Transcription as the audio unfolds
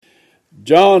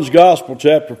John's Gospel,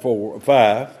 chapter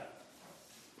 5.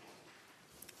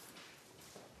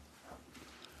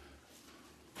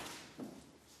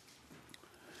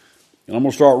 And I'm going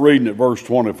to start reading at verse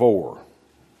 24.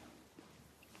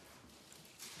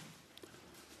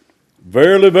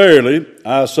 Verily, verily,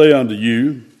 I say unto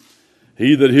you,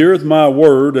 he that heareth my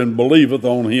word and believeth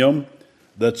on him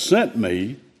that sent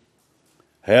me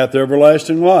hath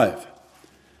everlasting life,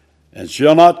 and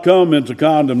shall not come into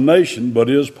condemnation, but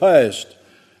is passed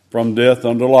from death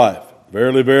unto life.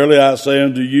 Verily, verily, I say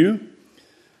unto you,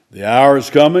 the hour is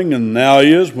coming, and now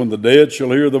is, when the dead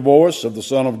shall hear the voice of the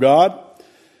Son of God,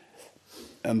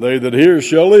 and they that hear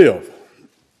shall live.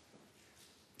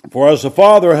 For as the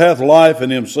Father hath life in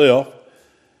himself,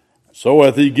 so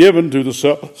hath he given to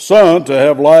the Son to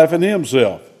have life in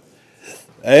himself,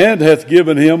 and hath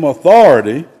given him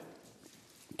authority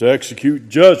to execute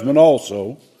judgment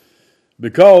also,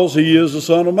 because he is the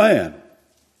Son of Man.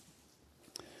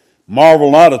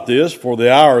 Marvel not at this, for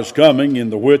the hour is coming in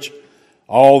the which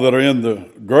all that are in the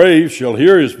grave shall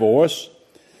hear his voice,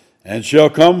 and shall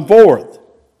come forth,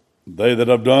 they that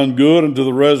have done good unto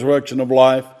the resurrection of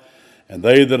life, and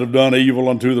they that have done evil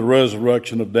unto the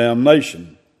resurrection of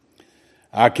damnation.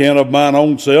 I can of mine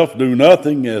own self do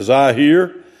nothing. As I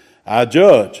hear, I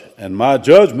judge, and my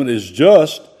judgment is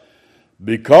just,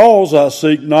 because I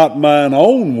seek not mine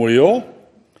own will,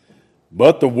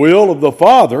 but the will of the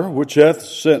Father which hath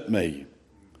sent me.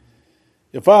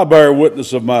 If I bear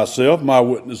witness of myself, my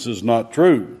witness is not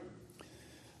true.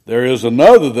 There is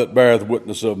another that beareth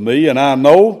witness of me, and I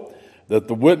know that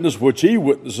the witness which he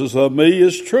witnesses of me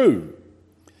is true.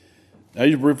 Now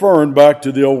he's referring back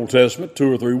to the Old Testament,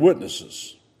 2 or 3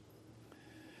 witnesses.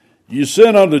 You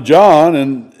sent unto John,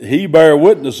 and he bare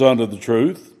witness unto the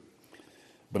truth.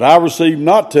 But I received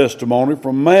not testimony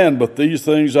from man, but these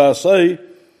things I say,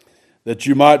 that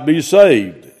you might be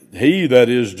saved. He, that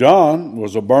is John,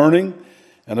 was a burning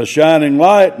and a shining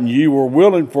light, and ye were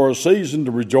willing for a season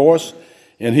to rejoice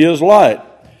in his light.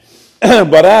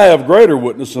 But I have greater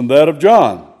witness than that of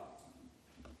John.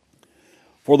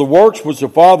 For the works which the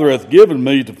Father hath given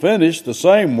me to finish, the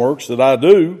same works that I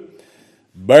do,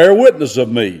 bear witness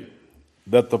of me,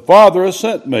 that the Father hath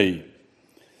sent me.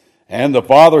 And the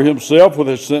Father himself which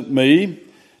hath sent me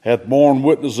hath borne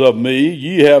witness of me.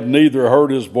 Ye have neither heard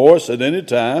his voice at any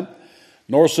time,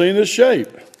 nor seen his shape.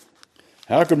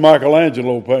 How could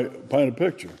Michelangelo paint a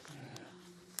picture?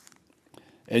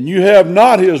 And you have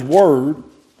not his word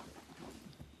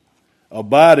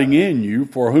abiding in you,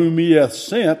 for whom he hath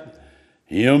sent,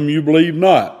 him you believe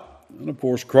not. And of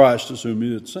course Christ is whom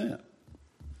he hath sent.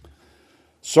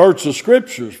 Search the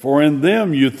Scriptures, for in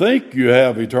them you think you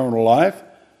have eternal life,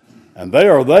 and they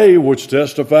are they which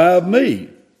testify of me.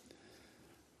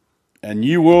 And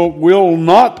you will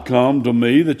not come to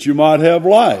me that you might have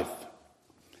life.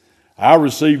 I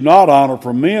receive not honor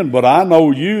from men, but I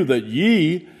know you that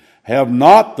ye have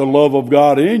not the love of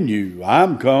God in you. I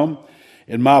am come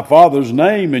in my Father's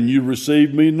name, and you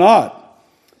receive me not.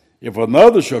 If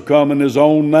another shall come in his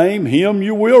own name, him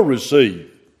you will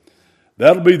receive.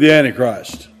 That'll be the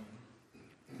Antichrist.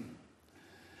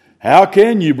 How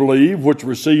can you believe which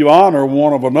receive honor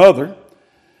one of another,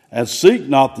 and seek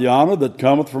not the honor that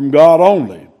cometh from God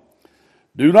only?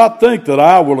 Do not think that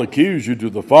I will accuse you to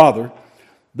the Father.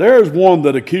 There is one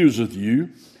that accuseth you,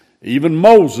 even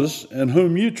Moses, in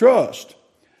whom you trust.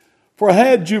 For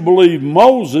had you believed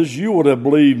Moses, you would have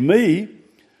believed me,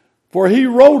 for he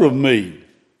wrote of me.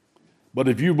 But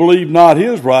if you believe not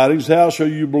his writings, how shall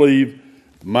you believe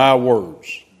my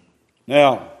words?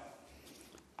 Now,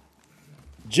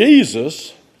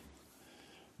 Jesus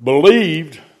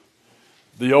believed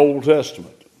the Old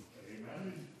Testament.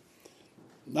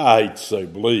 I hate to say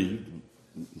believed.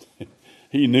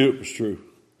 He knew it was true.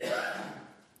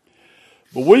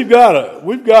 But we've got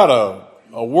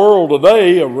a world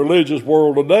today, a religious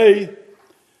world today,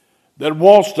 that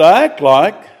wants to act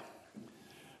like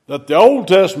that the Old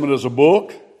Testament is a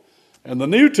book and the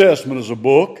New Testament is a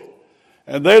book,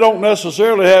 and they don't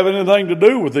necessarily have anything to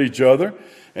do with each other,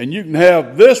 and you can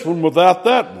have this one without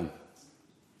that one.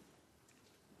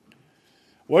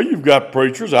 Well, you've got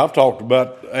preachers. I've talked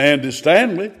about Andy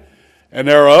Stanley, and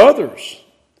there are others.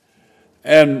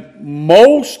 And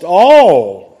most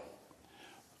all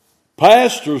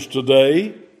pastors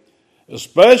today,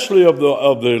 especially of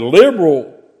the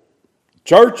liberal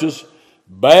churches,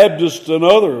 Baptists and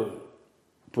other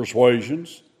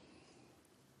persuasions,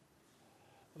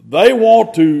 they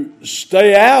want to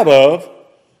stay out of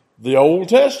the Old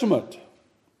Testament.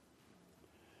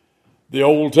 The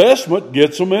Old Testament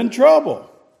gets them in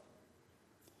trouble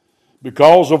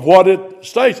because of what it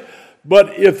states.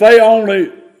 But if they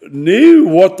only knew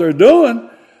what they're doing,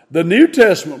 the New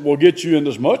Testament will get you into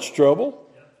as much trouble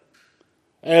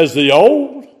as the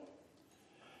Old.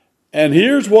 And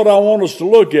here's what I want us to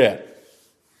look at.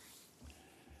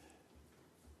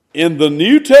 In the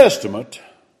New Testament,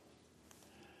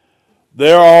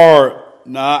 there are,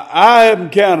 now I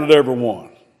haven't counted every one.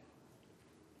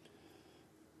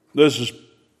 This is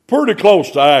pretty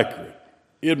close to accurate.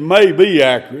 It may be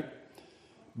accurate,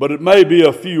 but it may be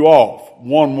a few off,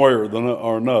 one way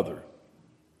or another.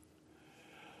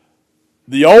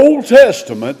 The Old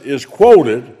Testament is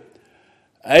quoted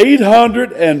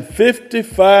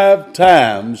 855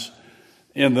 times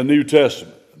in the New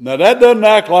Testament. Now that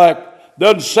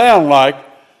doesn't sound like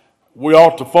we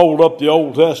ought to fold up the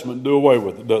Old Testament and do away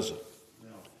with it, does it? No.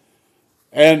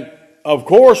 And of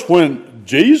course, when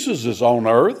Jesus is on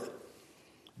earth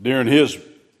during his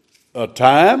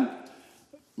time,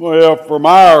 well, from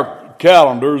our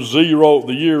calendar,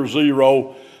 the year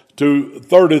 0 to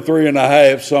 33 and a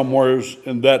half, somewhere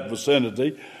in that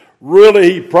vicinity,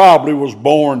 really he probably was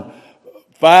born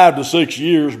 5 to 6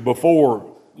 years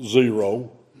before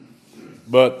 0.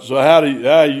 But so how do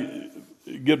you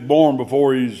get born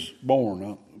before he's born?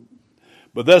 Huh?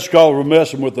 But that's because we're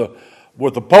messing with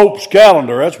the Pope's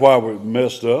calendar. That's why we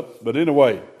messed up. But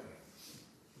anyway,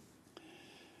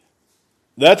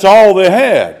 that's all they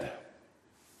had.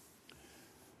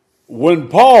 When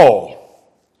Paul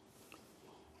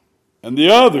and the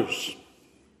others,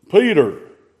 Peter,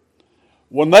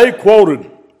 when they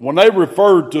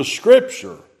referred to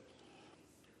Scripture,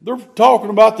 they're talking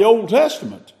about the Old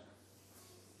Testament.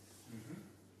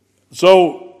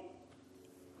 So,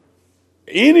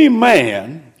 any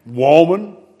man,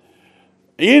 woman,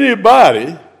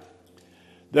 anybody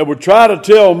that would try to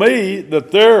tell me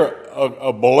that they're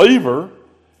a believer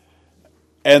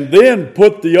and then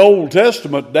put the Old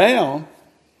Testament down,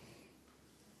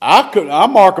 I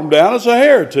mark them down as a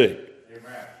heretic.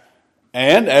 Amen.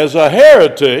 And as a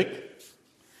heretic,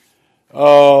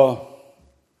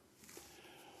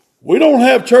 we don't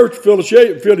have church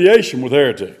affiliation with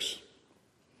heretics.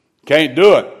 Can't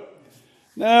do it.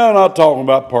 Now, I'm not talking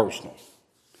about personal.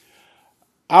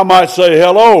 I might say,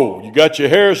 hello, you got your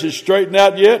heresy straightened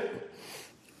out yet?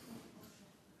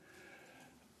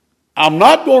 I'm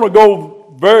not going to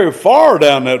go very far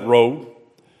down that road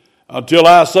until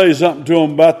I say something to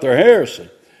them about their heresy.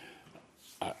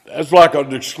 That's like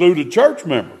an excluded church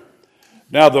member.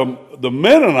 Now, the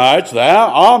Mennonites, the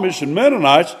Amish and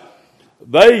Mennonites,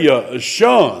 they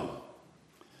shun.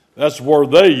 That's the word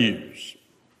they use.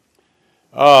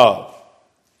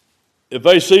 If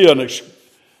they see an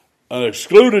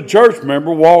excluded church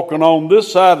member walking on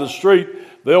this side of the street,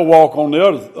 they'll walk on the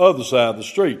other side of the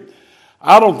street.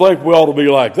 I don't think we ought to be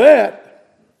like that.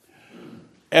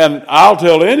 And I'll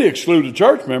tell any excluded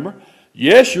church member,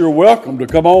 yes, you're welcome to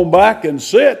come on back and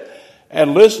sit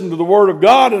and listen to the Word of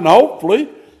God, and hopefully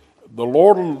the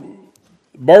Lord will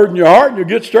burden your heart and you'll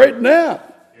get straightened out.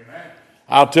 Amen.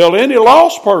 I'll tell any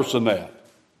lost person that.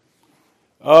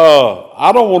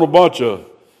 I don't want a bunch of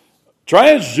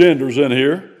transgenders in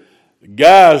here,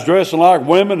 guys dressing like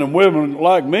women and women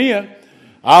like men.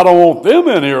 I don't want them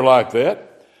in here like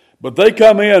that. But they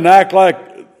come in and act like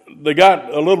they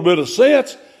got a little bit of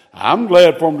sense. I'm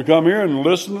glad for them to come here and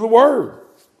listen to the Word.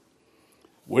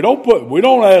 We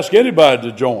don't ask anybody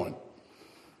to join.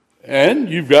 And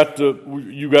you've got to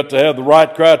have the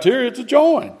right criteria to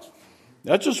join.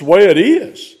 That's just the way it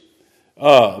is.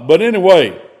 But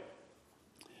anyway,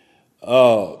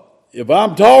 if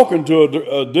I'm talking to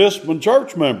a disciplined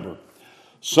church member,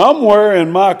 somewhere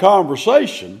in my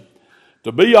conversation,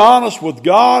 to be honest with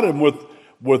God and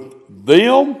with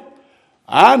them,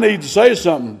 I need to say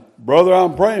something. Brother,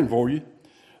 I'm praying for you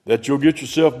that you'll get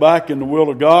yourself back in the will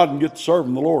of God and get to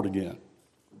serving the Lord again.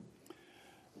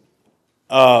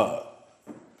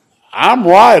 I'm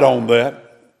right on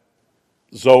that.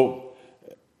 So,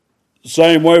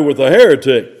 same way with a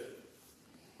heretic.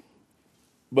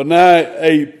 But now,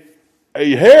 a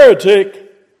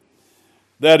heretic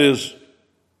that is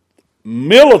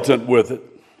militant with it,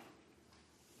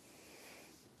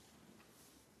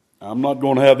 I'm not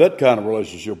going to have that kind of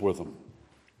relationship with them.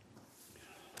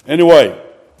 Anyway,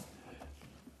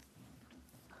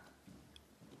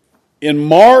 in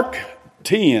Mark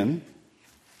 10,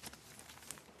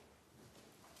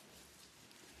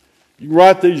 you can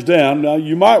write these down. Now,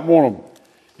 you might want them,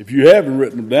 if you haven't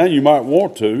written them down, you might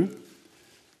want to,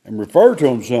 and refer to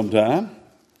them sometime.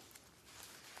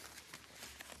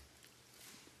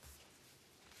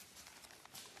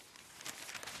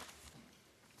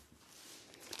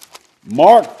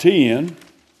 Mark 10,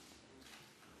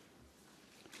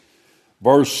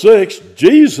 verse 6,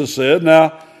 Jesus said,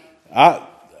 now,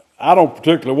 I don't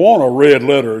particularly want a red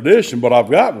letter edition, but I've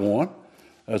got one.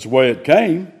 That's the way it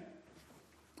came.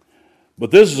 But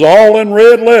this is all in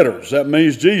red letters. That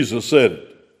means Jesus said it.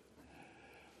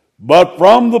 But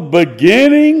from the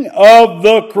beginning of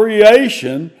the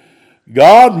creation,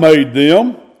 God made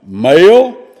them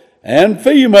male and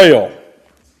female.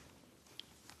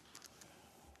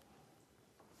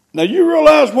 Now you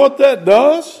realize what that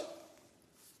does?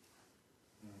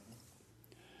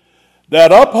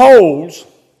 That upholds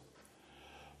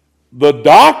the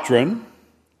doctrine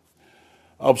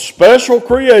of special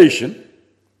creation,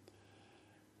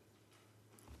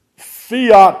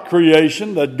 fiat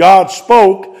creation, that God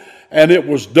spoke and it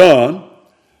was done,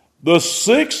 the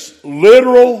 6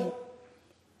 literal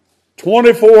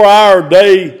 24-hour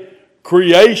day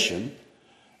creation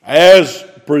as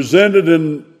presented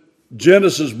in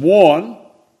Genesis 1,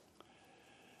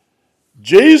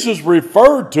 Jesus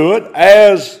referred to it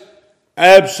as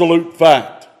absolute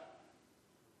fact.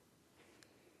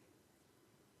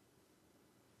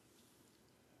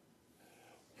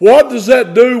 What does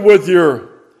that do with your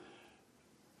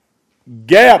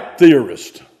gap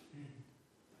theorist?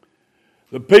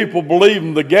 The people believe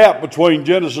in the gap between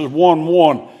Genesis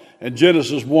 1:1 and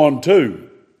Genesis 1:2.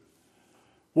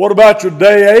 What about your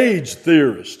day-age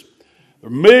theorist? There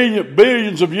are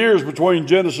billions of years between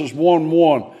Genesis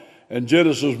 1:1 and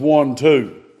Genesis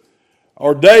 1:2.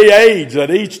 Or day-age,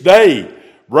 that each day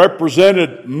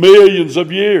represented millions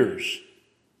of years.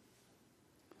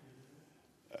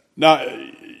 Now,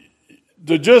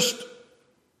 to just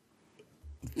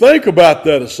think about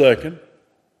that a second,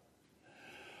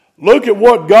 look at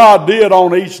what God did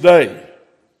on each day.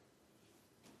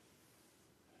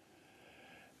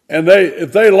 And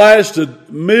if they lasted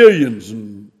millions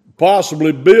and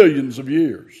possibly billions of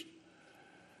years,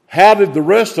 how did the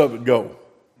rest of it go?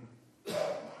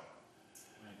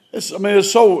 It's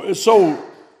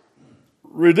so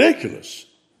ridiculous,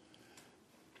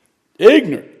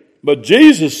 ignorant. But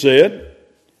Jesus said,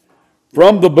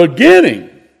 from the beginning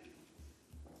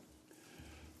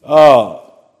of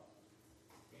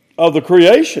the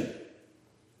creation,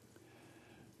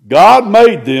 God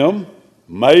made them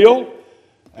male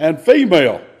and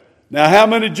female. Now, how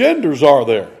many genders are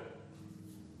there?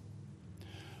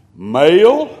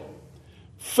 Male,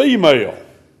 female.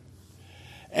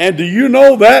 And do you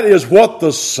know that is what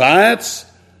the science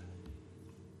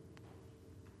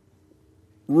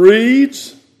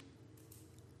reads?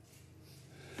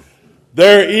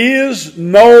 There is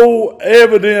no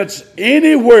evidence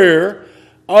anywhere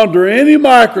under any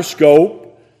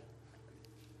microscope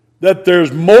that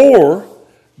there's more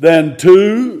than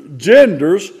 2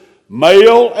 genders,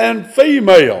 male and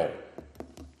female.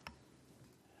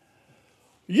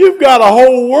 You've got a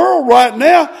whole world right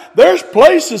now. There's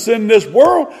places in this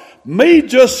world, me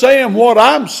just saying what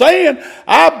I'm saying,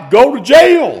 I go to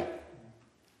jail.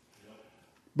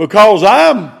 Because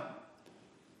I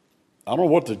don't know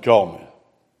what they'd call me.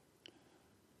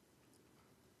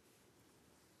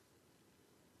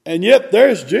 And yet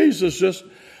there's Jesus just,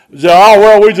 oh,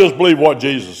 well, we just believe what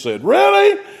Jesus said.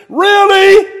 Really?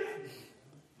 Really?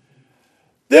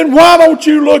 Then why don't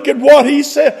you look at what he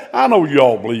said? I know you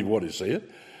all believe what he said.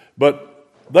 But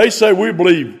they say we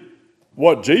believe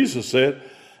what Jesus said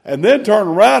and then turn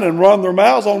around and run their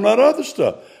mouths on that other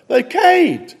stuff. They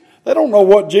can't. They don't know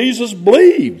what Jesus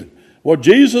believed, what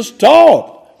Jesus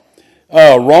taught.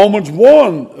 Romans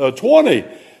 1:20,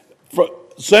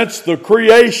 since the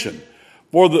creation,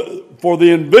 for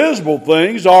the invisible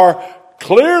things are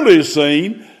clearly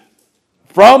seen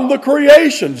from the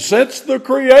creation, since the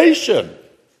creation.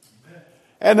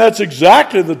 And that's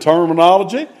exactly the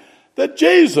terminology that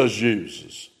Jesus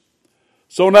uses.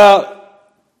 So now,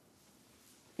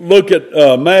 look at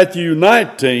Matthew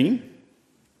 19.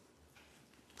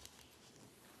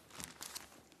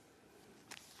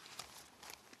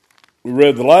 We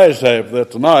read the last half of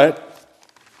that tonight.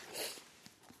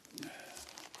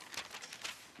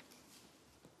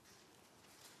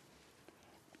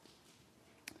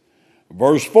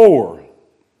 Verse 4.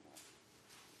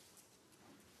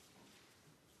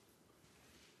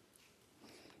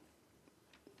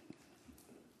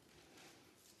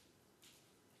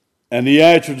 And he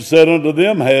answered and said unto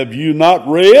them, have you not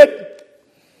read?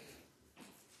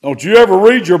 Don't you ever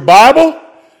read your Bible?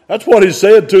 That's what he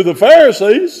said to the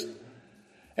Pharisees.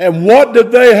 And what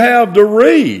did they have to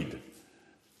read?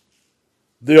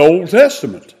 The Old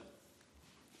Testament.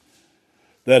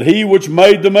 That he which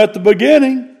made them at the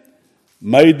beginning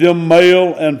made them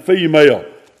male and female.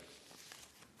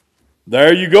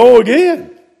 There you go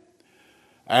again.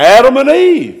 Adam and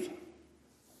Eve.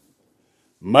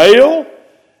 Male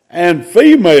and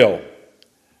female.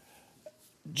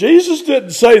 Jesus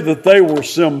didn't say that they were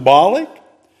symbolic.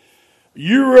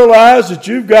 You realize that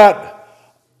you've got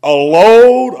a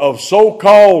load of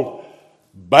so-called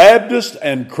Baptist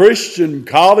and Christian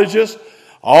colleges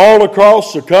all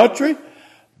across the country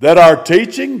that are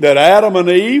teaching that Adam and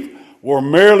Eve were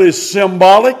merely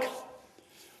symbolic,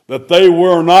 that they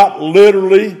were not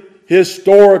literally,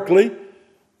 historically,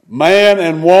 man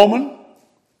and woman.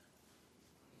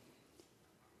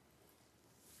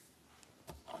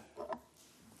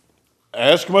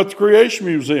 Ask them at the Creation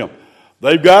Museum.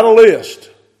 They've got a list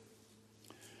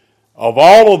of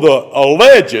all of the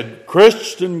alleged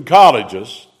Christian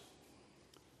colleges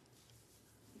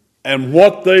and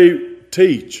what they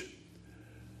teach.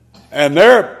 And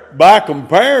there, by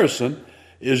comparison,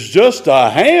 is just a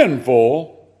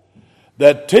handful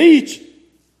that teach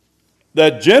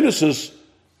that Genesis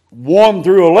 1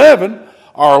 through 11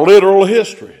 are literal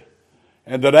history,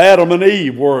 and that Adam and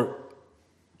Eve were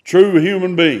true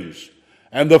human beings,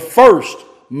 and the first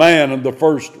man and the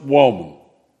first woman.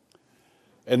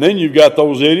 And then you've got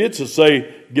those idiots that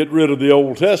say, get rid of the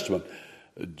Old Testament.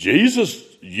 Jesus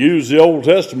used the Old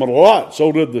Testament a lot.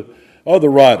 So did the other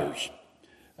writers.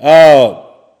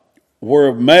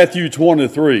 We're Matthew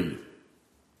 23.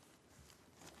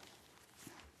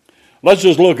 Let's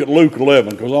just look at Luke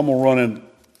 11, because I'm going to run into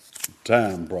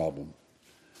time problem.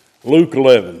 Luke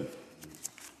 11.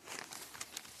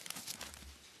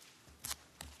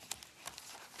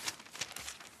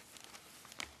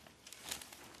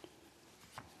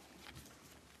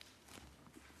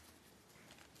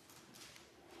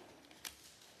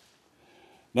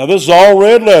 Now, this is all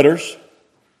red letters,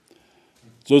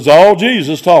 so it's all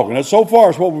Jesus talking. And so far,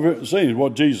 it's what we've seen, is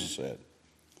what Jesus said.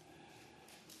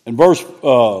 In verse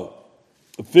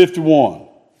 51,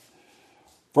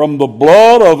 from the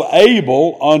blood of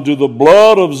Abel unto the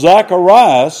blood of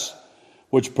Zacharias,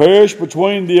 which perished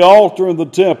between the altar and the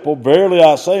temple, verily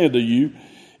I say unto you,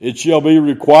 it shall be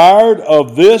required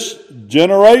of this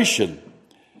generation.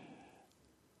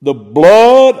 The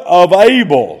blood of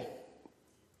Abel.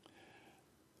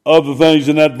 Other things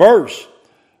in that verse.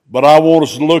 But I want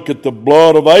us to look at the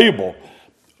blood of Abel.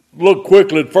 Look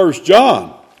quickly at 1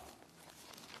 John.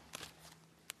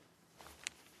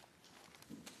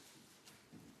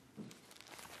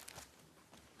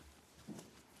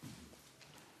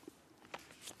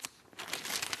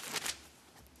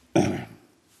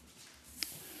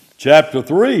 Chapter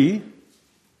 3,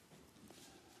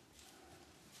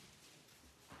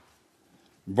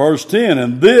 verse 10,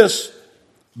 and this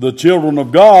the children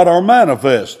of God are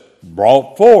manifest,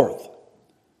 brought forth,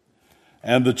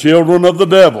 and the children of the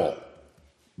devil,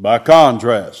 by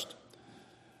contrast.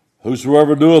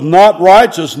 Whosoever doeth not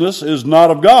righteousness is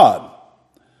not of God.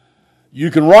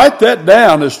 You can write that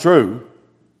down as true.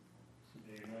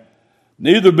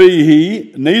 Amen.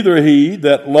 Neither he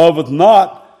that loveth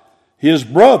not his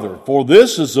brother, for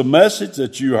this is the message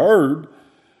that you heard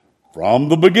from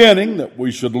the beginning, that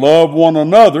we should love one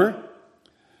another,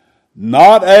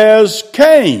 not as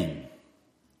Cain,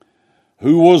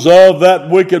 who was of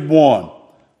that wicked one.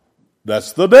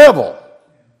 That's the devil.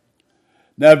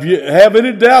 Now, if you have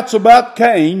any doubts about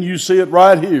Cain, you see it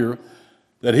right here,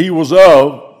 that he was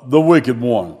of the wicked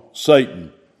one,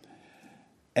 Satan,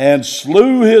 and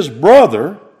slew his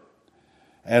brother.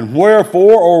 And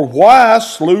wherefore or why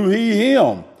slew he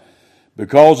him?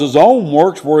 Because his own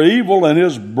works were evil and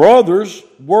his brothers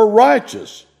were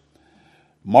righteous.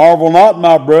 Marvel not,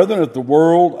 my brethren, if the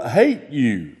world hate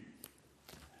you.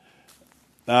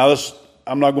 Now,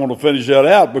 I'm not going to finish that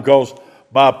out, because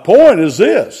my point is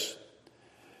this,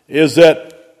 is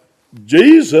that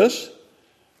Jesus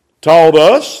taught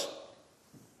us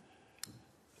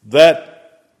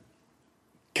that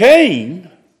Cain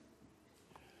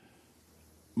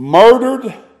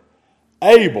murdered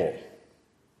Abel.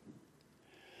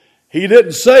 He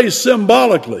didn't say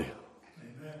symbolically.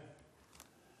 Amen.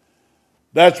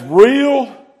 That's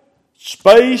real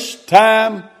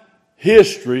space-time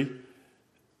history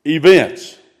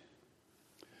events.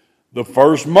 The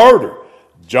first murder.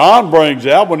 John brings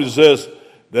out, when he says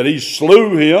that he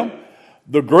slew him,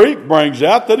 the Greek brings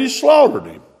out that he slaughtered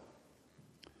him.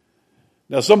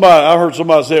 Now, I heard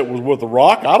somebody say it was with a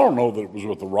rock. I don't know that it was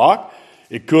with a rock.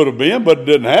 It could have been, but it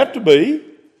didn't have to be.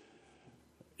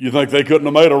 You think they couldn't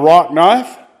have made a rock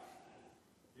knife?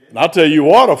 And I'll tell you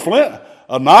what,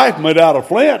 a knife made out of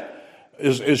flint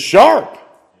is sharp.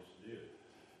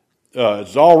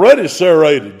 It's already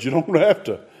serrated. You don't have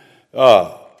to.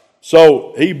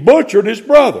 So he butchered his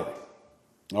brother.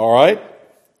 All right.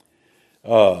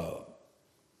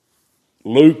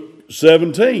 Luke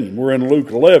 17. We're in Luke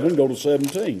 11. Go to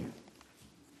 17.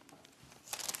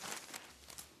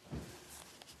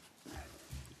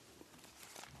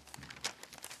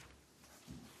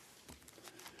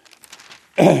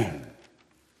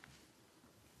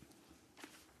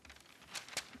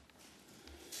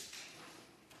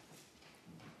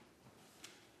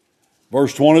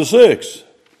 Verse 26.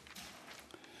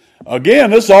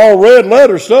 Again, this is all red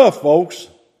letter stuff, folks.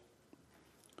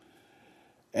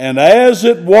 And as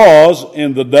it was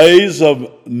in the days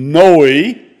of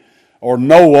Noah, or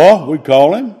Noah, we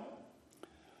call him,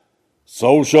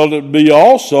 so shall it be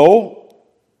also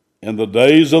in the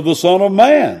days of the Son of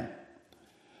Man.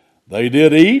 They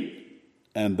did eat,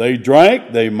 and they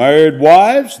drank, they married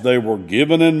wives, they were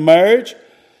given in marriage,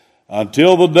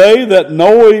 until the day that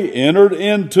Noah entered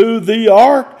into the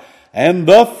ark, and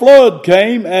the flood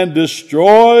came and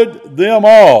destroyed them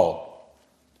all.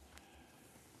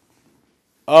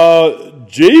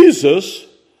 Jesus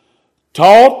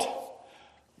taught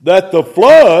that the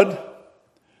flood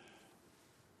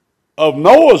of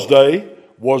Noah's day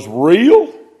was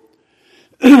real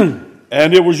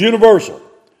and it was universal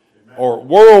or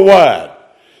worldwide,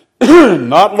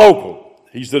 not local.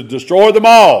 He said, destroy them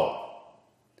all.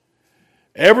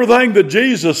 Everything that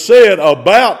Jesus said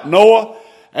about Noah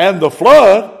and the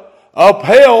flood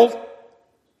upheld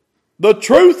the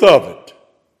truth of it.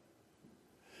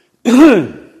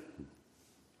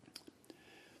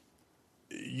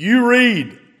 You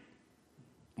read,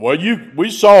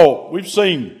 we've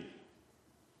seen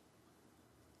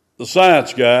the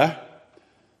science guy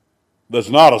that's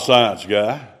not a science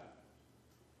guy.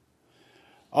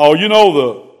 Oh, you know,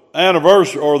 the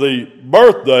anniversary or the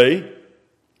birthday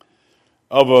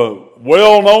of a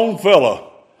well-known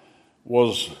fella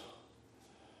was,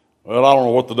 well, I don't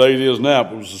know what the date is now,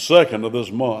 but it was the 2nd of this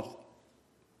month.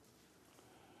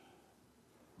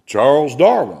 Charles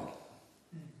Darwin.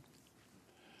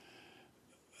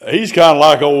 He's kind of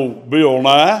like old Bill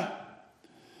Nye.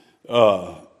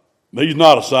 He's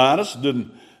not a scientist,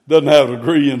 doesn't have a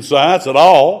degree in science at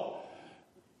all.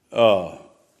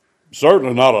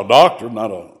 Certainly not a doctor, not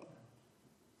a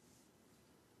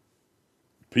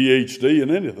PhD in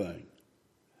anything.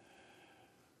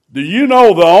 Do you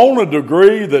know the only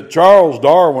degree that Charles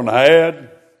Darwin had?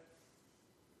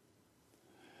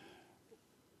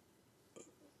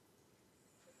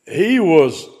 He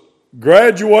was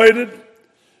graduated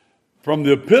from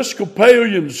the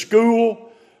Episcopalian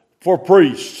School for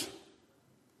Priests.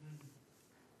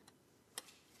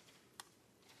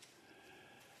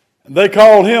 And they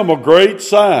called him a great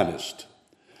scientist.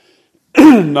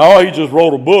 No, he just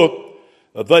wrote a book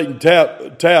that they can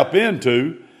tap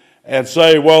into and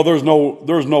say, well, there's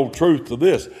no truth to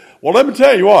this. Well, let me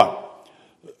tell you what.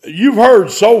 You've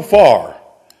heard so far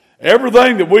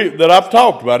everything that I've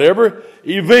talked about, every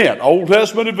event, Old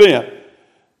Testament event,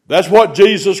 that's what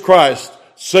Jesus Christ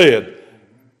said,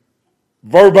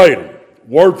 verbatim,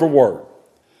 word for word.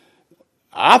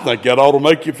 I think that ought to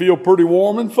make you feel pretty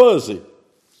warm and fuzzy.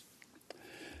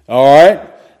 All right.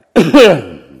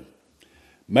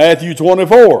 Matthew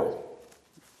 24.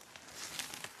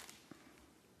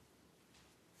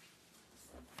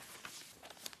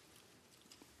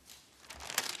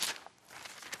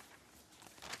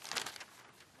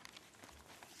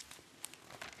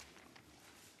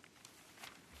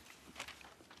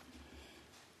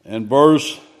 And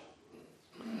verse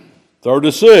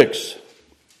 36.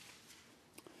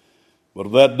 But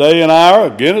of that day and hour,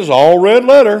 again, it's all red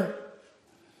letter.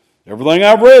 Everything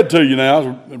I've read to you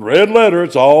now is red letter.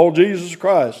 It's all Jesus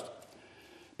Christ.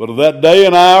 But of that day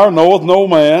and hour knoweth no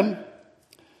man,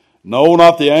 no,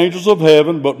 not the angels of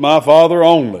heaven, but my Father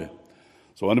only.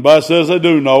 So anybody says they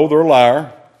do know, they're a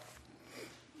liar.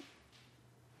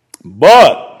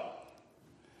 But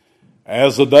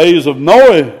as the days of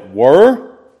Noah were,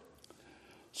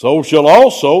 so shall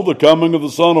also the coming of the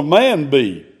Son of Man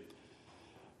be.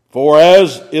 For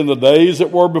as in the days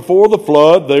that were before the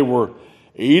flood, they were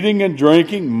eating and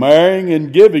drinking, marrying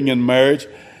and giving in marriage.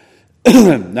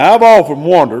 Now I've often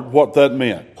wondered what that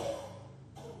meant.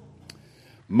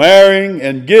 Marrying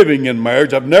and giving in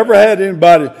marriage. I've never had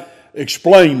anybody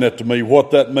explain that to me,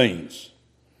 what that means.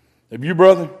 Have you,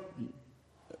 brother?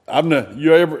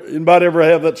 Anybody ever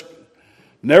have that?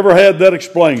 Never had that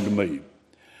explained to me.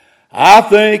 I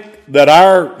think that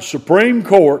our Supreme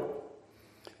Court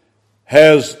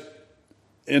has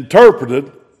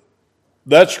interpreted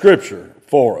that scripture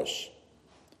for us.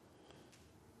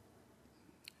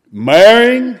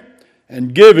 Marrying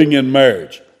and giving in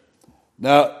marriage.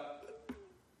 Now,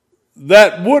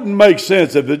 that wouldn't make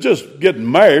sense if they're just getting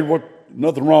married.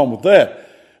 Nothing wrong with that.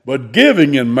 But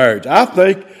giving in marriage, I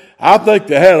think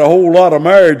they had a whole lot of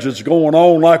marriages going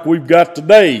on like we've got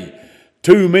today.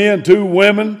 2 men, 2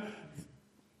 women.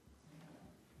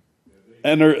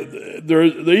 And they're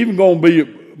even going to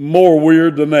be more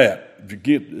weird than that, if you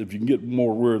can get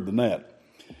more weird than that.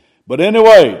 But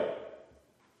anyway,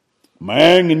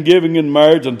 marrying and giving in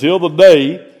marriage until the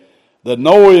day that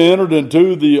Noah entered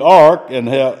into the ark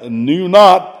and knew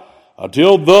not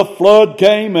until the flood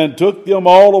came and took them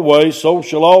all away, so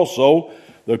shall also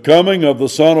the coming of the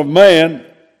Son of Man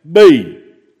be.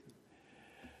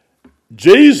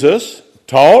 Jesus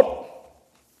taught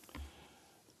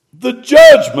the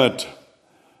judgment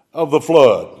of the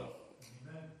flood.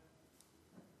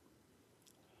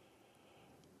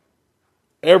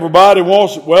 Everybody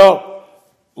wants, well,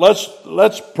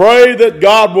 let's pray that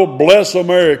God will bless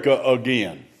America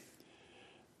again.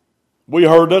 We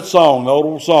heard that song, the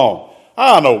old song.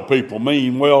 I know people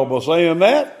mean well by saying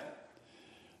that.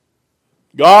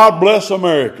 God bless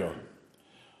America.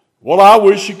 Well, I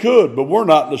wish He could, but we're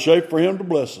not in the shape for Him to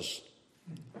bless us.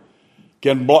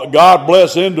 Can God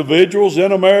bless individuals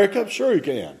in America? Sure He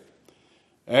can.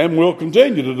 And will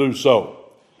continue to do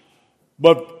so.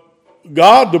 But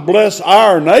God to bless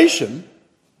our nation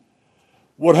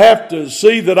would have to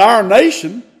see that our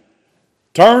nation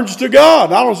turns to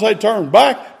God. I don't say turns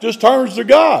back, just turns to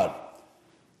God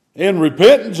in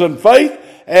repentance and faith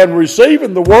and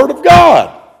receiving the Word of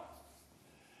God.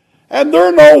 And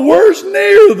they're nowhere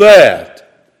near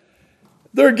that.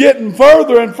 They're getting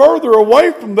further and further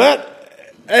away from that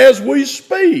as we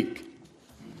speak.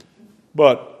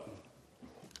 But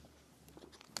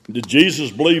did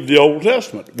Jesus believe the Old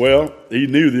Testament? Well, He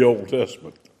knew the Old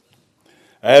Testament.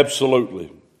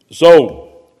 Absolutely.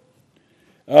 So,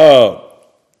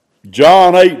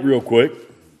 John 8 real quick.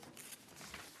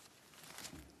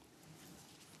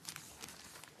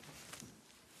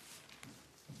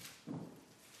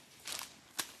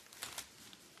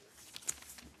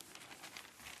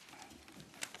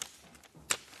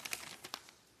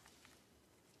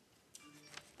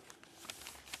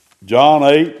 John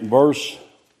 8, verse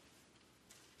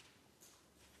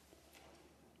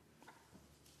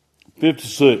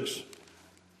 56.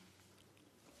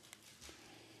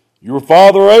 Your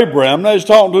father Abraham, now he's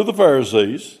talking to the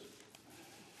Pharisees,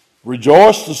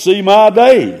 rejoiced to see my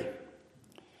day.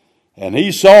 And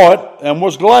he saw it and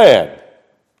was glad.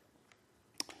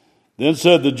 Then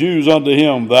said the Jews unto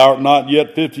him, Thou art not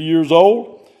yet 50 years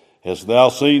old? Hast thou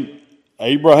seen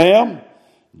Abraham?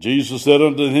 Jesus said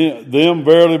unto them,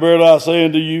 Verily, verily, I say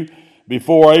unto you,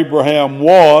 before Abraham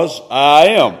was, I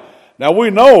am. Now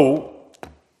we know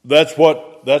that's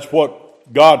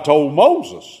what God told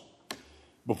Moses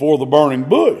before the burning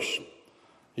bush.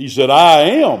 He said, I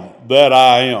am that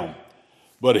I am.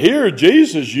 But here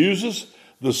Jesus uses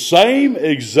the same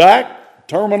exact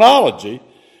terminology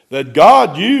that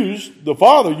God used, the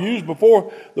Father used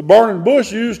before the burning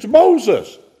bush used to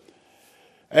Moses.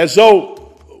 And so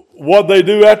what they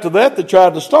do after that, they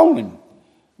tried to stone him.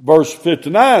 Verse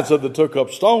 59 said they took up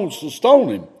stones to stone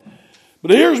him. But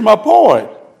here's my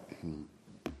point,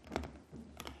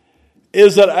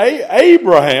 is that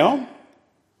Abraham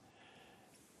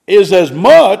is as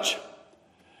much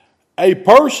a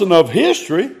person of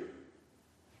history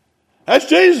as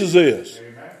Jesus is.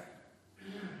 Amen.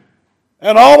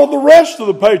 And all of the rest of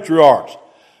the patriarchs.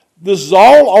 This is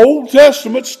all Old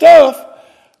Testament stuff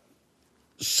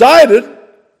cited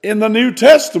in the New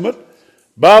Testament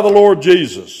by the Lord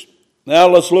Jesus. Now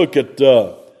let's look at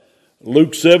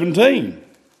Luke 17.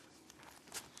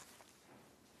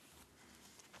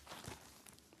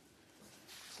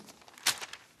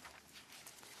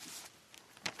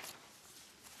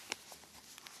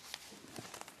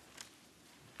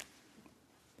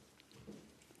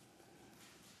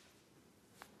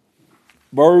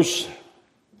 Verse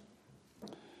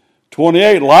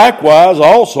 28, likewise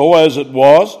also as it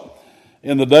was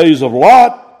in the days of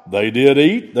Lot, they did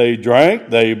eat, they drank,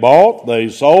 they bought, they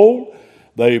sold,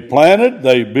 they planted,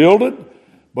 they builded.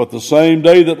 But the same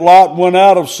day that Lot went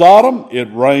out of Sodom, it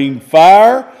rained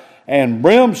fire and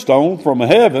brimstone from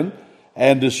heaven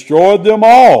and destroyed them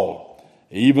all.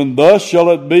 Even thus shall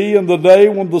it be in the day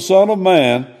when the Son of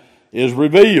Man is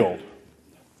revealed.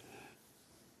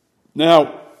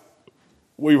 Now,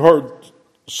 we've heard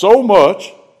so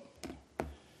much.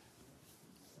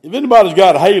 If anybody's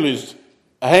got Haley's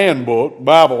handbook,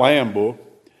 Bible handbook,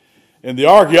 in the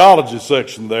archaeology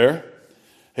section there,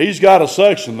 he's got a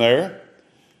section there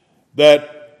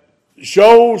that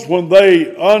shows when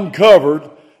they uncovered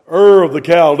Ur of the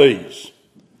Chaldees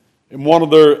in one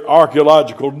of their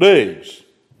archaeological digs.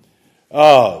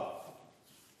 But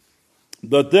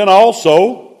then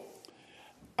also,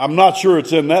 I'm not sure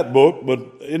it's in that book, but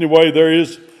anyway,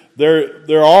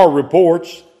 there are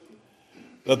reports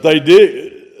that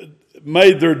they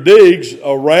made their digs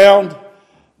around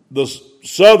the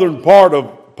southern part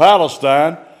of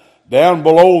Palestine, down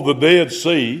below the Dead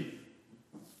Sea,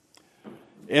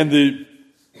 in the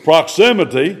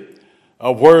proximity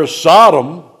of where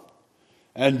Sodom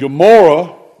and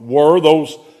Gomorrah were,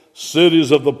 those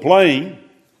cities of the plain,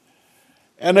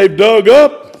 and they've dug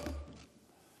up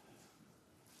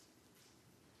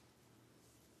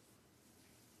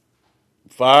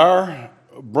fire,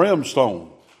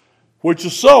 brimstone, which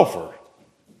is sulfur,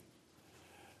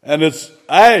 and it's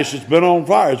ash. It's been on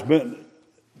fire.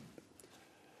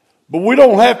 But we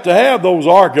don't have to have those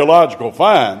archaeological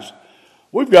finds.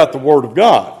 We've got the Word of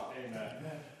God. Amen.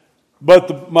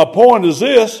 But my point is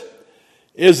this,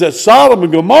 is that Sodom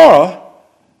and Gomorrah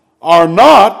are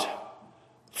not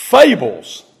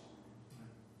fables.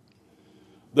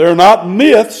 They're not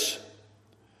myths.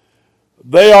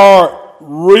 They are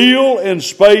real in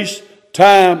space,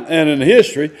 time, and in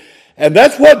history. And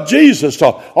that's what Jesus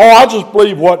taught. Oh, I just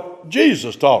believe what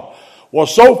Jesus taught. Well,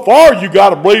 so far you got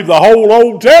to believe the whole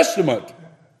Old Testament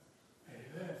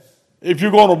if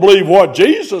you're going to believe what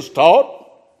Jesus taught.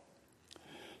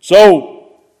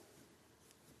 So,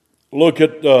 look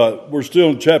at, we're still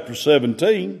in chapter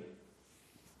 17.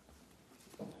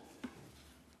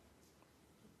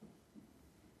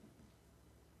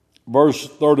 Verse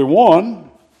 31,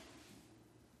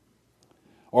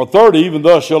 or 30, even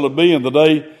thus shall it be in the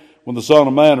day when the Son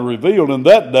of Man is revealed. In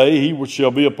that day he which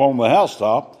shall be upon the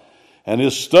housetop, and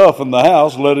his stuff in the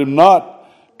house, let him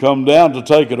not come down to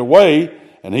take it away.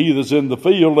 And he that's in the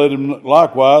field, let him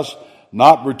likewise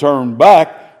not return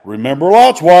back. Remember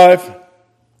Lot's wife.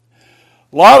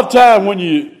 A lot of time when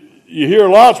you hear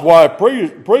Lot's wife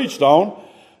preached on,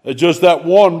 it's just that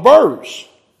one verse.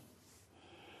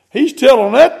 He's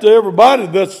telling that to everybody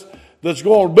that's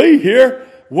going to be here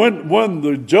when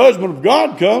the judgment of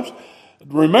God comes.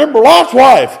 Remember Lot's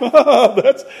wife.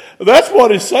 That's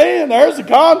what he's saying. There's the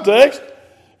context.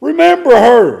 Remember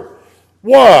her.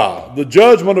 Wow, the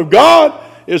judgment of God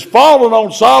is falling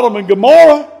on Sodom and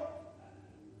Gomorrah.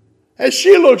 As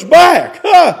she looks back,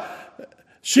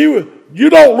 you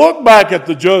don't look back at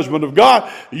the judgment of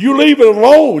God. You leave it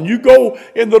alone. You go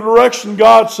in the direction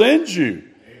God sends you.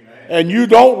 Amen. And you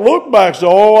don't look back and say,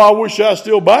 oh, I wish I was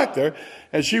still back there.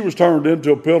 And she was turned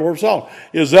into a pillar of salt.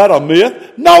 Is that a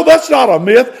myth? No, that's not a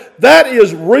myth. That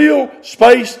is real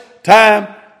space, time,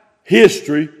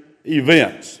 history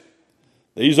events.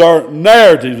 These are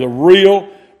narratives of real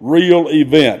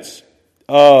events.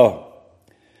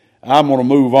 I'm going to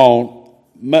move on.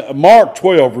 Mark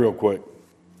 12 real quick.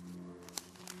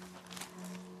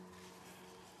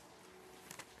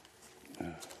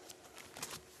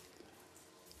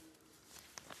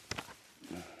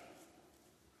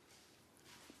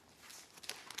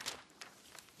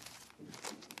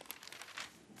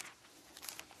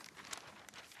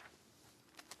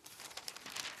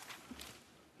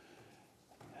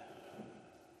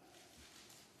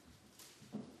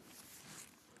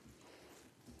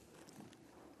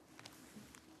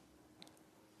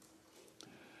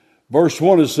 Verse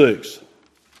 26,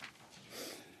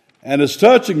 and as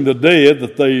touching the dead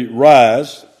that they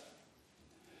rise,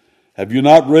 have you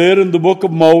not read in the book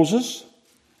of Moses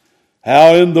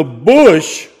how in the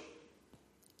bush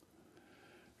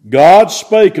God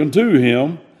spake unto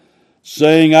him,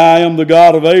 saying, I am the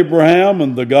God of Abraham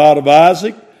and the God of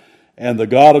Isaac and the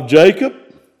God of Jacob?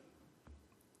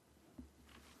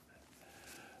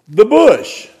 The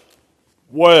bush.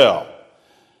 Well,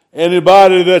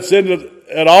 anybody that's in it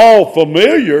at all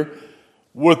familiar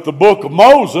with the book of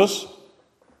Moses,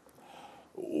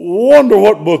 wonder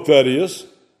what book that is.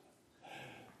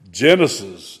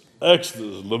 Genesis,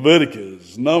 Exodus,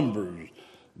 Leviticus, Numbers,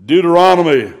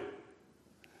 Deuteronomy.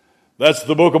 That's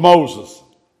the book of Moses.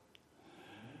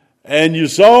 And you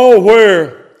saw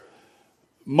where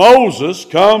Moses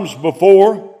comes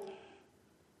before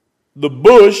the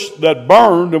bush that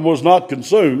burned and was not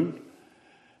consumed,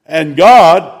 and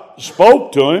God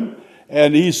spoke to him.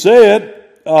 And he said,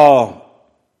 I'm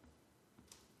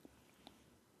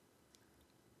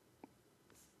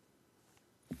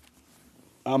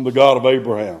the God of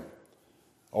Abraham,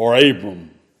 or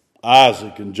Abram,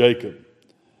 Isaac, and Jacob.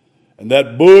 And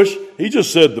that bush, he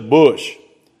just said the bush.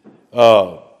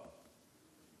 I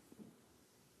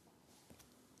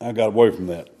got away from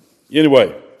that.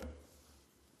 Anyway,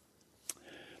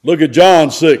 look at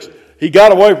John 6. I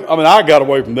got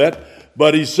away from that,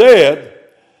 but he said,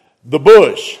 the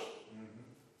bush.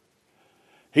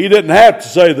 He didn't have to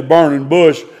say the burning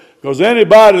bush, because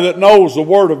anybody that knows the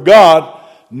Word of God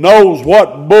knows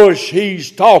what bush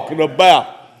he's talking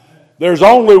about. There's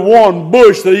only one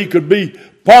bush that he could be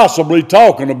possibly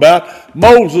talking about.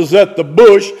 Moses at the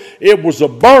bush, it was a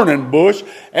burning bush,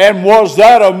 and was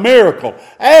that a miracle?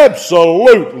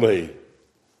 Absolutely.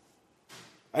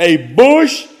 A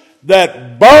bush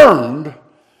that burned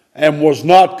and was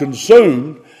not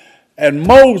consumed. And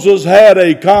Moses had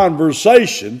a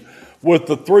conversation with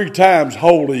the 3 times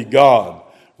holy God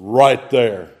right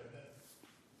there.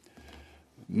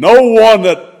 No one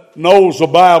that knows the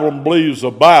Bible and believes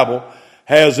the Bible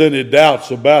has any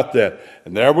doubts about that.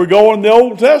 And there we go in the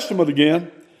Old Testament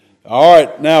again. All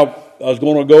right, now I was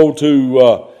going to go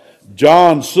to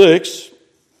John 6.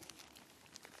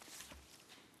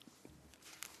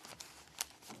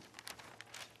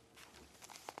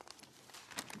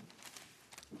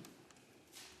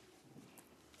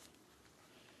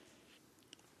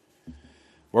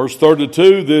 Verse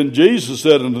 32, then Jesus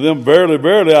said unto them, verily,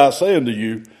 verily, I say unto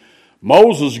you,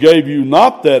 Moses gave you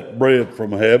not that bread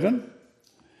from heaven,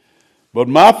 but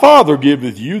my Father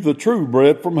giveth you the true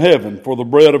bread from heaven. For the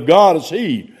bread of God is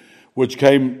he which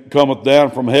cometh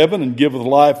down from heaven and giveth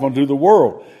life unto the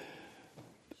world.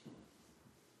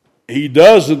 He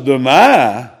doesn't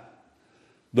deny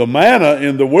the manna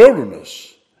in the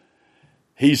wilderness.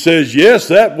 He says, yes,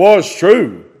 that was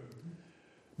true.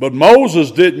 But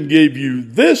Moses didn't give you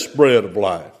this bread of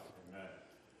life.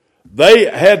 They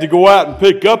had to go out and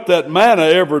pick up that manna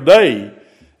every day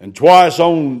and twice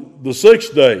on the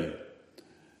 6th day.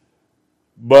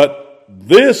 But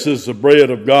this is the bread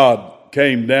of God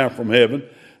came down from heaven,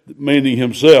 meaning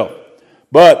himself.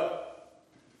 But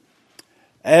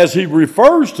as he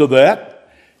refers to that,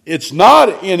 it's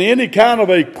not in any kind of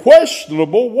a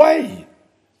questionable way.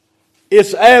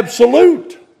 It's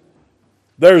absolute.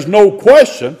 There's no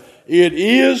question. It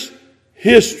is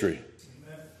history.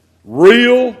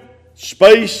 Real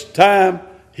space-time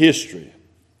history.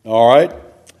 All right?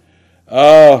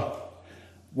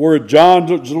 We're at John,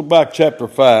 just look back chapter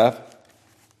 5.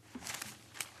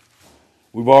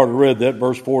 We've already read that,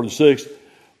 verse 46.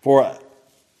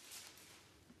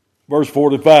 Verse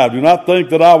 45, do not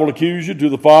think that I will accuse you to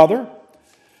the Father.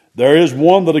 There is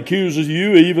one that accuses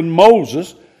you, even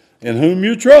Moses, in whom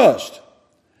you trust.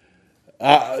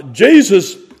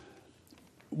 Jesus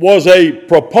was a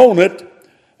proponent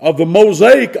of the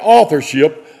Mosaic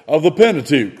authorship of the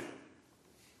Pentateuch.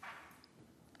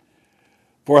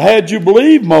 For had you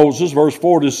believed Moses, verse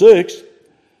 46,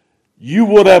 you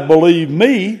would have believed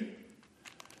me,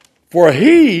 for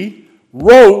he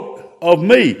wrote of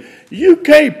me. You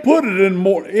can't put it in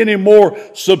any more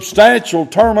substantial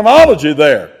terminology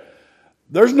there.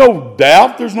 There's no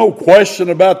doubt, there's no question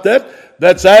about that.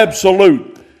 That's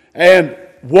absolute. And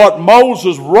what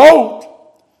Moses wrote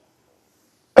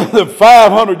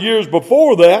 500 years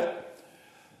before that,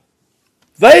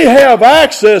 they have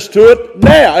access to it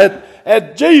now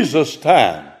at Jesus'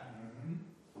 time.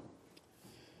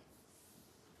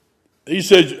 He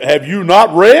said, have you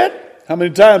not read? How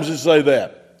many times did he say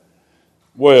that?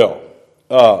 Well,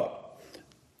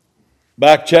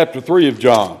 back chapter 3 of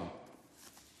John.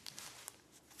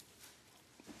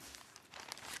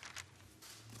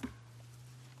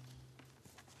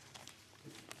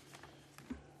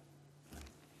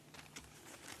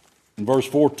 In verse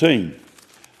 14,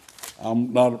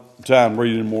 I'm not time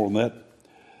reading more than that.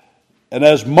 And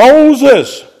as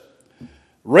Moses,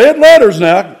 red letters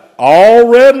now, all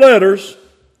red letters,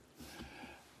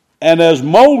 and as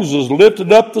Moses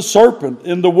lifted up the serpent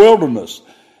in the wilderness,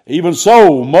 even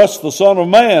so must the Son of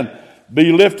Man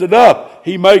be lifted up.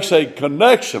 He makes a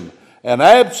connection, an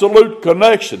absolute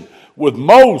connection with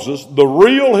Moses, the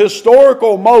real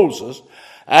historical Moses,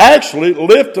 actually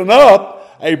lifting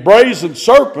up a brazen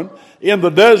serpent in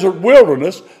the desert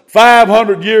wilderness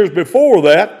 500 years before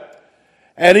that.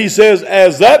 And he says,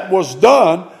 as that was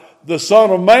done, the Son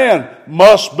of Man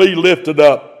must be lifted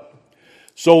up.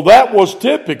 So that was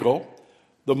typical.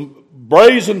 The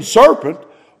brazen serpent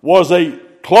was a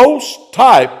close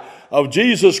type of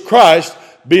Jesus Christ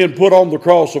being put on the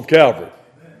cross of Calvary.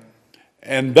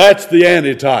 And that's the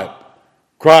antitype,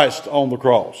 Christ on the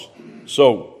cross.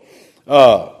 So,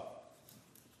 I'm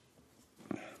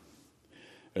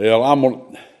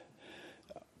going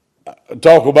to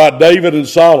talk about David and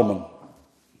Solomon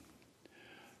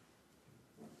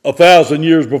 1,000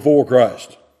 years before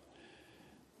Christ.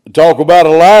 Talk about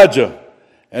Elijah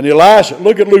and Elisha.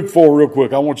 Look at Luke 4 real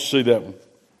quick. I want you to see that one.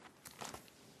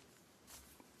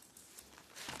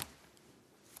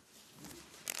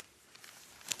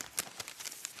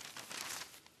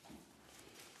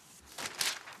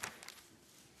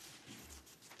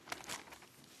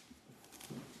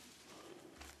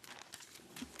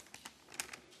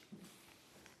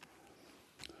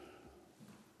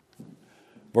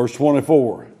 Verse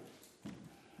 24.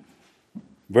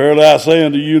 Verily I say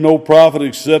unto you, no prophet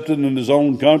accepted in his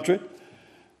own country.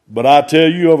 But I tell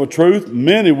you of a truth,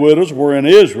 many widows were in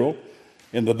Israel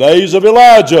in the days of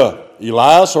Elijah,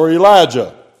 Elias or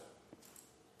Elijah,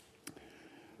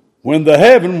 when the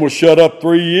heaven was shut up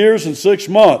 3 years and 6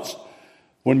 months,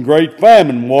 when great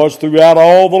famine was throughout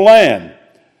all the land.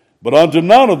 But unto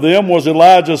none of them was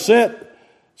Elijah sent,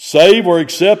 save or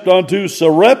except unto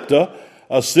Sarepta,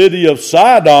 a city of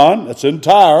Sidon, that's in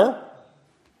Tyre,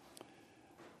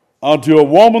 unto a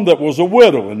woman that was a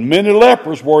widow. And many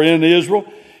lepers were in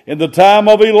Israel in the time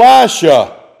of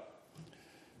Elisha,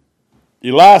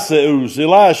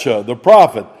 the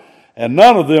prophet, and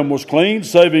none of them was clean,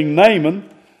 saving Naaman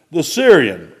the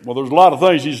Syrian. Well, there's a lot of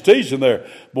things he's teaching there,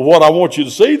 but what I want you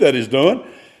to see that he's doing,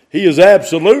 he is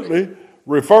absolutely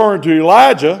referring to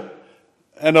Elijah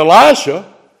and Elisha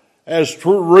as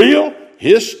real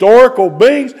historical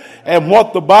beings, and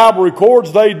what the Bible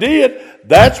records they did,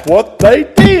 that's what they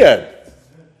did.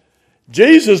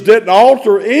 Jesus didn't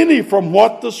alter any from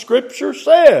what the Scripture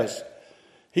says.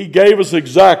 He gave us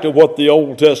exactly what the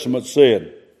Old Testament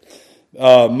said.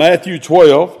 Matthew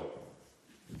 12.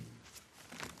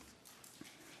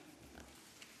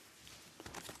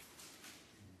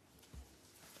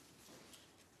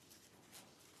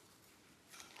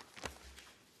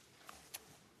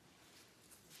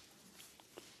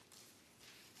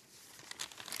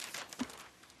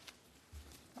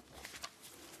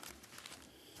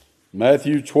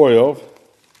 Matthew 12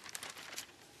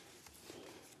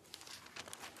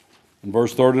 and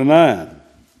verse 39.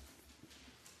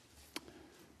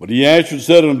 But he answered and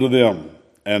said unto them,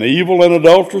 An evil and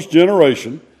adulterous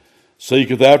generation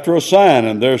seeketh after a sign,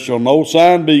 and there shall no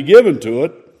sign be given to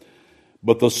it,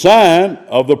 but the sign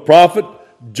of the prophet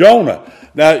Jonah.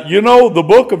 Now, you know, the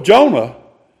book of Jonah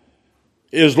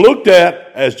is looked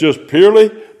at as just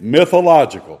purely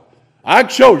mythological. I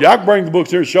can show you. I can bring the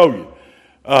books here and show you.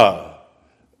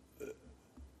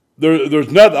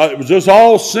 There's nothing. It was just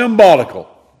all symbolical.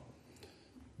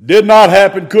 Did not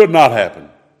happen, could not happen.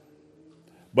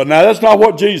 But now that's not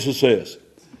what Jesus says.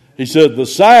 He said the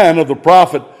sign of the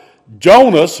prophet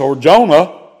Jonas or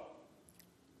Jonah,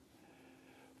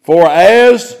 for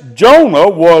as Jonah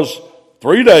was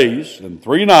 3 days and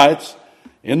 3 nights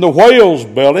in the whale's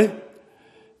belly.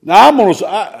 Now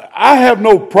I have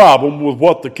no problem with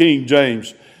what the King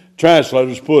James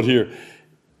translators put here.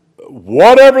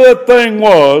 Whatever that thing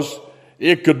was,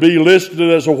 it could be listed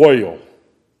as a whale.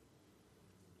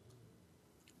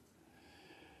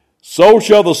 So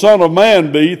shall the Son of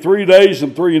Man be 3 days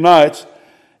and 3 nights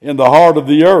in the heart of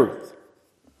the earth.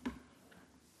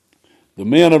 The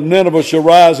men of Nineveh shall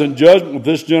rise in judgment with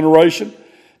this generation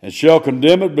and shall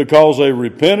condemn it because they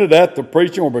repented at the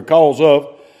preaching or because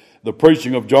of the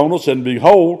preaching of Jonas, and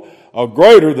behold, a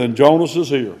greater than Jonas is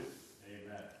here.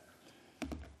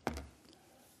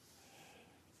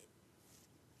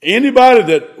 Anybody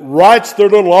that writes their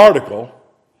little article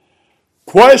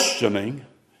questioning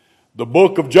the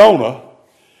book of Jonah,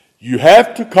 you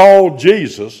have to call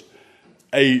Jesus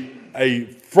a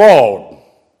fraud,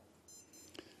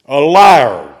 a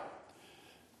liar.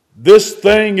 This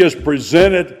thing is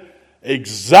presented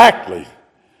exactly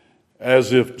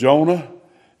as if Jonah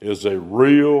is a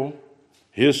real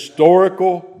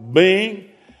historical being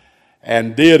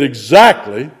and did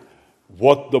exactly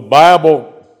what the Bible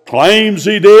claims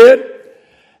he did,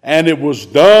 and it was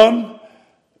done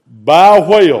by a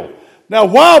whale. Now,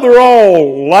 while they're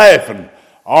all laughing,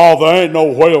 there ain't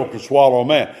no whale could swallow a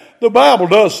man, the Bible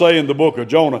does say in the book of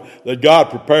Jonah that God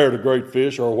prepared a great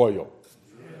fish or a whale.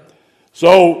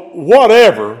 So,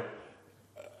 whatever,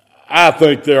 I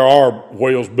think there are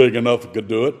whales big enough that could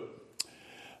do it.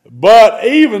 But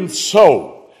even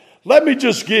so, let me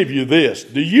just give you this.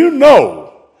 Do you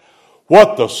know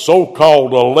what the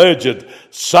so-called alleged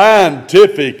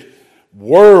scientific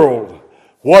world,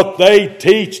 what they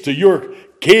teach to your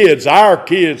kids, our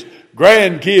kids,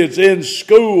 grandkids in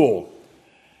school?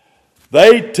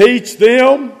 They teach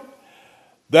them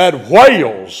that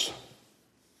whales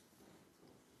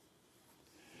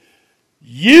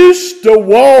used to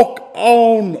walk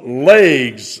on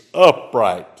legs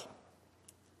upright.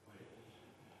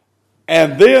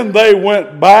 And then they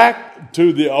went back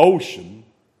to the ocean.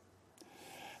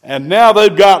 And now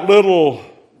they've got little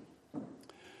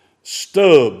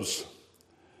stubs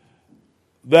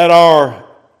that are,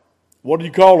 what do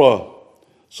you call a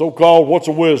so-called, what's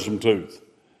a wisdom tooth?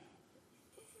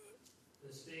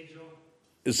 Vestigial.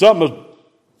 It's something.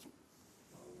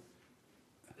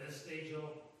 Vestigial.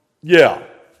 Yeah.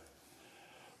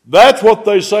 That's what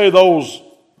they say those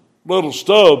little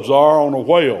stubs are on a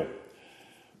whale.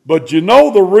 But you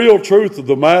know the real truth of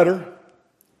the matter?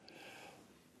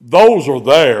 Those are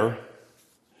there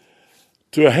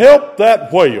to help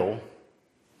that whale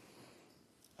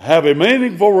have a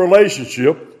meaningful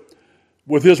relationship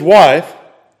with his wife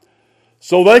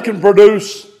so they can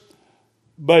produce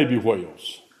baby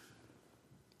whales.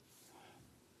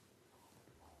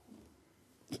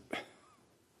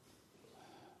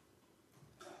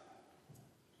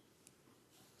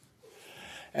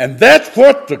 And that's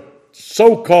what the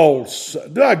so-called,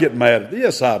 do I get mad at?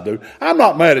 Yes, I do. I'm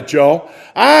not mad at y'all.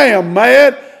 I am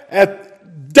mad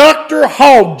at Dr.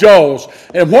 Hogjaws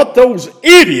and what those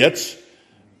idiots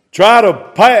try to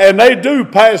pass, and they do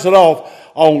pass it off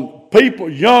on people,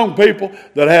 young people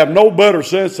that have no better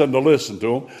sense than to listen to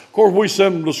them. Of course, we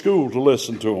send them to school to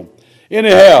listen to them.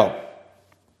 Anyhow,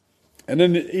 and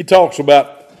then he talks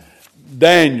about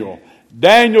Daniel.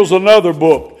 Daniel's another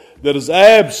book that is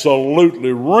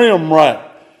absolutely rim-wrapped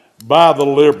by the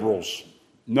liberals.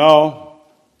 No.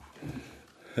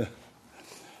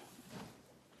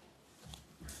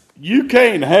 You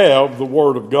can't have the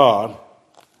Word of God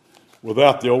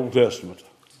without the Old Testament.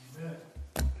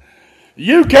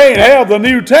 You can't have the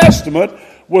New Testament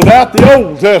without the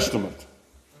Old Testament.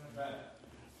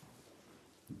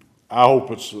 I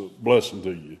hope it's a blessing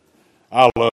to you. I love